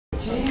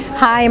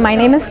Hi, my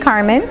name is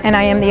Carmen, and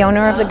I am the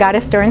owner of the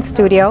Goddess Door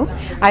Studio.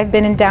 I've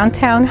been in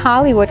downtown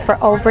Hollywood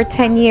for over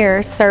 10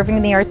 years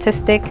serving the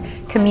artistic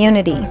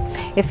community.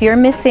 If you're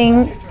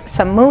missing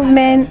some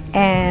movement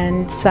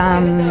and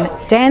some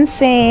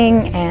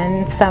dancing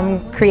and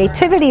some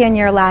creativity in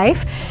your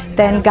life,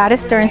 then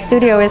Goddess Door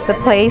Studio is the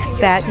place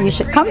that you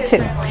should come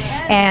to.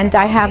 And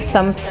I have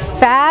some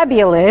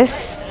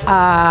fabulous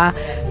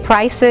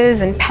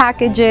prices and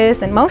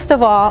packages, and most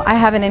of all, I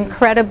have an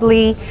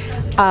incredibly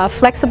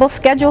flexible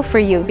schedule for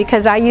you,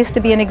 because I used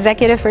to be an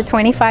executive for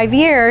 25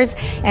 years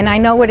and I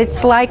know what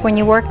it's like when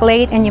you work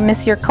late and you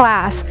miss your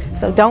class.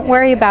 So don't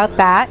worry about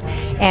that,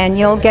 and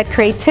you'll get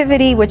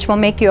creativity, which will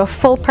make you a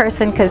full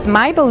person, because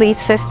my belief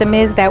system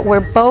is that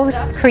we're both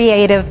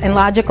creative and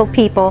logical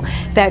people,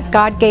 that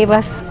God gave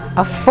us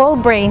a full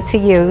brain to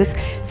use.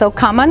 So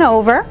come on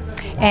over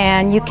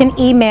and you can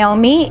email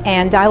me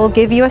and I will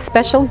give you a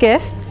special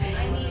gift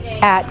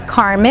at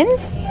Carmen,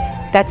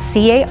 that's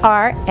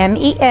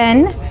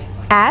C-A-R-M-E-N,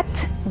 at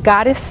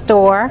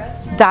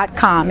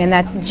goddessstore.com, and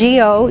that's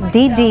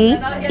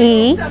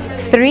G-O-D-D-E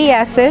 3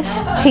 S's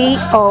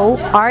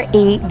T-O-R-E.com,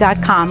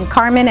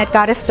 Carmen at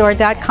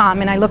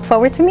goddessstore.com, and I look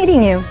forward to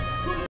meeting you.